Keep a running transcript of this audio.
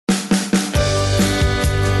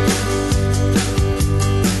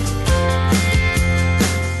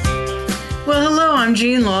I'm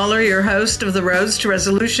Jean Lawler, your host of the Roads to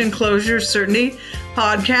Resolution, Closure, Certainty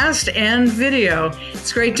podcast and video.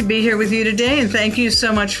 It's great to be here with you today, and thank you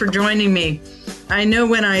so much for joining me. I know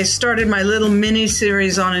when I started my little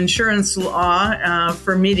mini-series on insurance law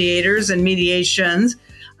for mediators and mediations,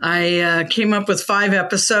 I came up with 5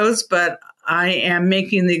 episodes, but I am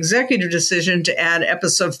making the executive decision to add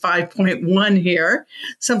episode 5.1 here,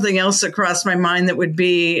 something else that crossed my mind that would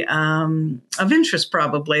be of interest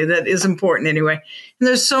probably, that is important anyway. And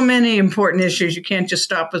there's so many important issues, you can't just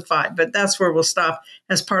stop with 5, but that's where we'll stop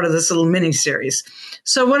as part of this little mini-series.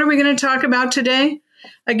 So what are we going to talk about today?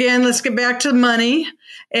 Again, let's get back to money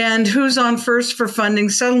and who's on first for funding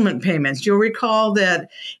settlement payments. You'll recall that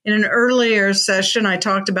in an earlier session, I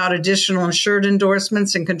talked about additional insured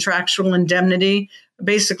endorsements and contractual indemnity,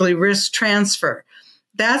 basically risk transfer.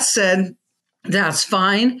 That said, that's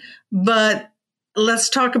fine, but let's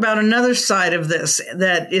talk about another side of this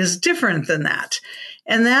that is different than that.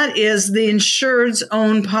 And that is the insured's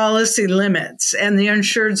own policy limits and the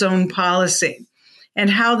insured's own policy, and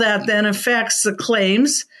how that then affects the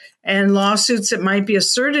claims and lawsuits that might be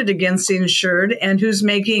asserted against the insured and who's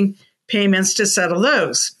making payments to settle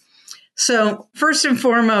those. So first and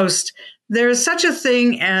foremost, there is such a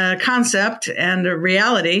thing, a concept and a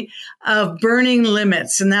reality of burning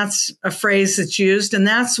limits. And that's a phrase that's used. And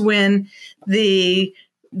that's when the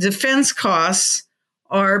defense costs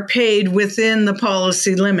are paid within the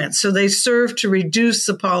policy limits. So they serve to reduce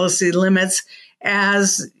the policy limits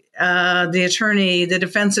as the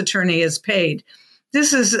defense attorney is paid.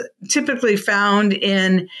 This is typically found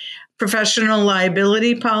in professional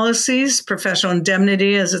liability policies, professional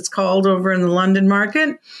indemnity, as it's called over in the London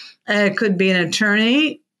market. It could be an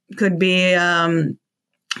attorney, could be an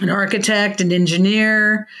architect, an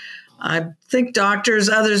engineer, I think doctors,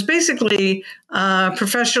 others, basically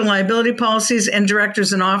professional liability policies and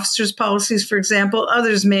directors and officers policies, for example.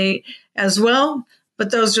 Others may as well,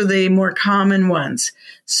 but those are the more common ones.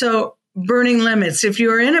 So burning limits. If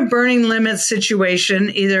you're in a burning limits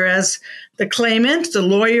situation, either as the claimant, the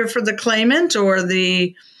lawyer for the claimant, or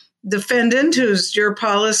the defendant, who's your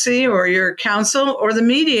policy or your counsel, or the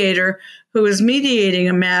mediator who is mediating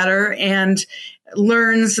a matter and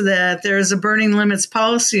learns that there's a burning limits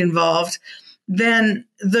policy involved, then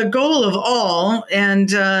the goal of all,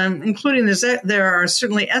 and including this, there are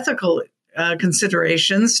certainly ethical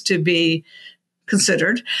considerations to be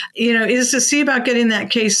considered, is to see about getting that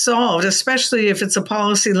case solved, especially if it's a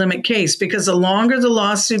policy limit case, because the longer the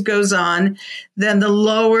lawsuit goes on, then the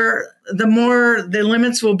more the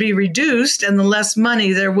limits will be reduced and the less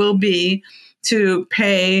money there will be to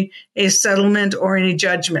pay a settlement or any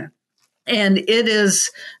judgment. And it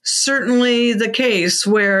is certainly the case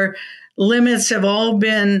where limits have all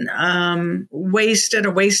been wasted,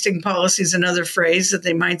 or wasting policy is another phrase that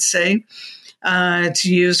they might say, to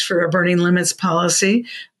use for a burning limits policy,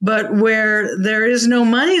 but where there is no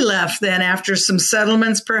money left then after some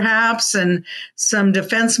settlements perhaps and some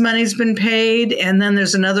defense money's been paid and then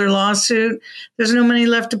there's another lawsuit, there's no money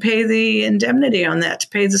left to pay the indemnity on that, to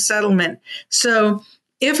pay the settlement. So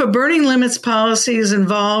if a burning limits policy is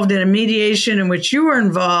involved in a mediation in which you are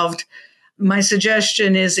involved, my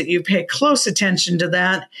suggestion is that you pay close attention to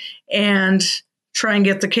that and try and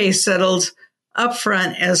get the case settled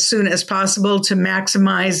upfront as soon as possible to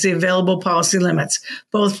maximize the available policy limits,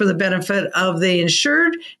 both for the benefit of the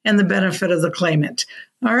insured and the benefit of the claimant.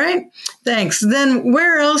 All right, thanks. Then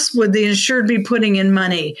where else would the insured be putting in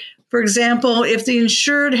money? For example, if the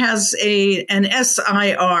insured has an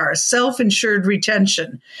SIR, self-insured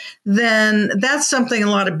retention, then that's something a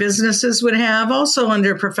lot of businesses would have, also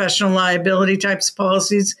under professional liability types of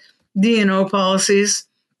policies, D&O policies.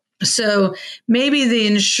 So maybe the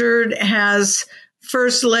insured has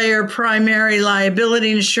first layer primary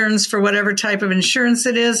liability insurance for whatever type of insurance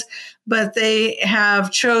it is, but they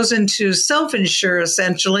have chosen to self-insure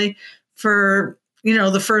essentially for,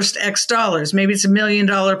 the first X dollars. Maybe it's $1 million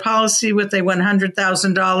policy with a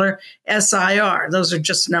 $100,000 SIR. Those are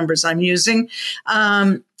just numbers I'm using.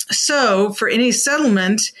 So for any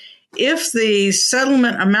settlement, if the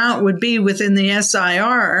settlement amount would be within the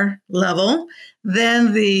SIR level,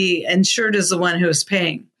 then the insured is the one who is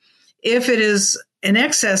paying. If it is in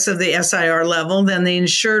excess of the SIR level, then the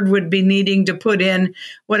insured would be needing to put in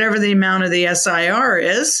whatever the amount of the SIR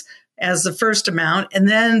is as the first amount, and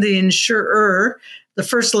then the insurer, the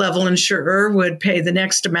first level insurer, would pay the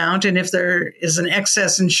next amount. And if there is an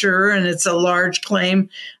excess insurer and it's a large claim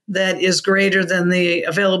that is greater than the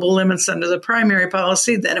available limits under the primary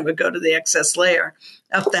policy, then it would go to the excess layer.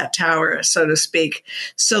 up that tower, so to speak.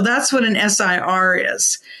 So that's what an SIR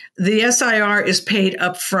is. The SIR is paid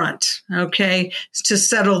up front, okay, to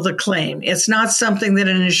settle the claim. It's not something that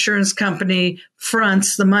an insurance company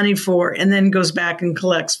fronts the money for and then goes back and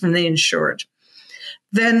collects from the insured.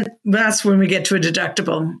 Then that's when we get to a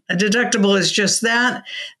deductible. A deductible is just that.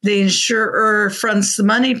 The insurer fronts the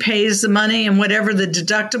money, pays the money, and whatever the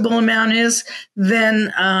deductible amount is,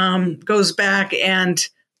 then goes back, and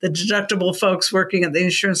the deductible folks working at the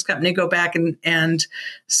insurance company go back and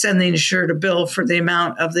send the insured a bill for the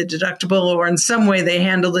amount of the deductible, or in some way they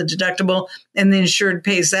handle the deductible and the insured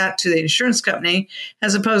pays that to the insurance company,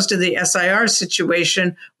 as opposed to the SIR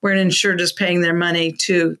situation where an insured is paying their money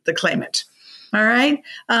to the claimant. All right.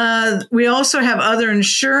 We also have other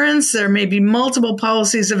insurance. There may be multiple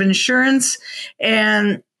policies of insurance,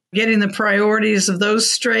 and getting the priorities of those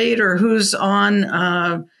straight, or who's on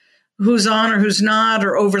or who's not,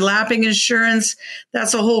 or overlapping insurance.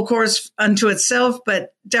 That's a whole course unto itself,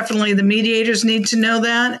 but definitely the mediators need to know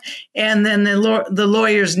that. And then the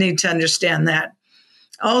lawyers need to understand that.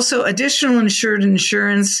 Also, additional insured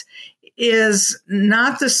insurance is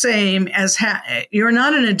not the same as you're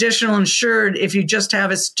not an additional insured if you just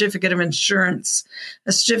have a certificate of insurance.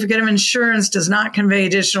 A certificate of insurance does not convey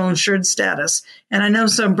additional insured status. And I know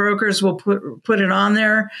some brokers will put it on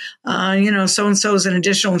there, so-and-so is an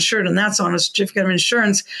additional insured, and that's on a certificate of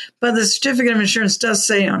insurance. But the certificate of insurance does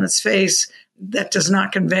say on its face that does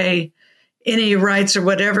not convey any rights or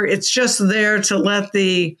whatever. It's just there to let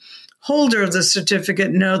the holder of the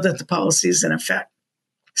certificate know that the policy is in effect.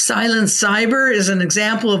 Silent cyber is an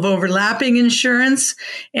example of overlapping insurance.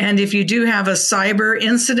 And if you do have a cyber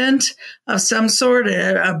incident of some sort,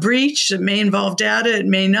 a breach, it may involve data, it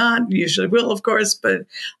may not, usually will, of course, but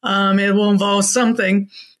it will involve something,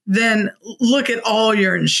 then look at all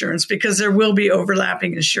your insurance, because there will be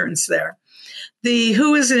overlapping insurance there. The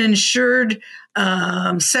who is an insured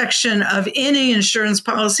section of any insurance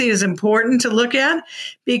policy is important to look at,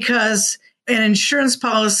 because an insurance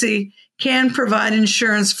policy can provide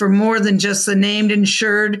insurance for more than just the named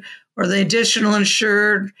insured or the additional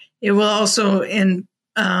insured. It will also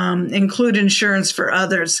include insurance for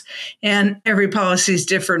others. And every policy is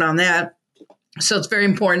different on that. So it's very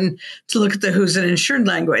important to look at the who's an insured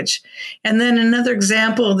language. And then another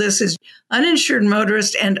example of this is uninsured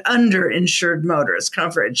motorist and underinsured motorist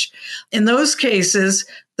coverage. In those cases,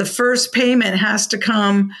 the first payment has to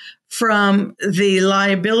come from the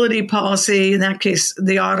liability policy, in that case,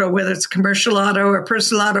 the auto, whether it's a commercial auto or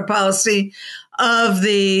personal auto policy, of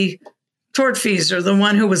the tortfeasor, the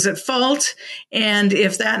one who was at fault. And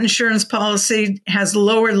if that insurance policy has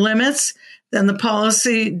lower limits than the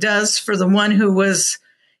policy does for the one who was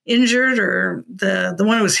injured, or the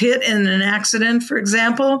one who was hit in an accident, for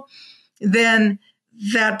example, then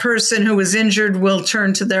that person who was injured will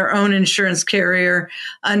turn to their own insurance carrier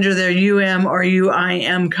under their UM or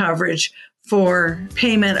UIM coverage for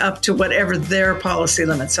payment up to whatever their policy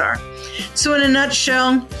limits are. So in a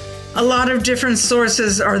nutshell, a lot of different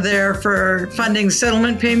sources are there for funding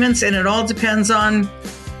settlement payments, and it all depends on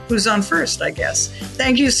who's on first, I guess.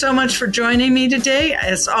 Thank you so much for joining me today.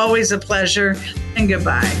 It's always a pleasure, and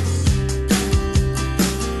goodbye.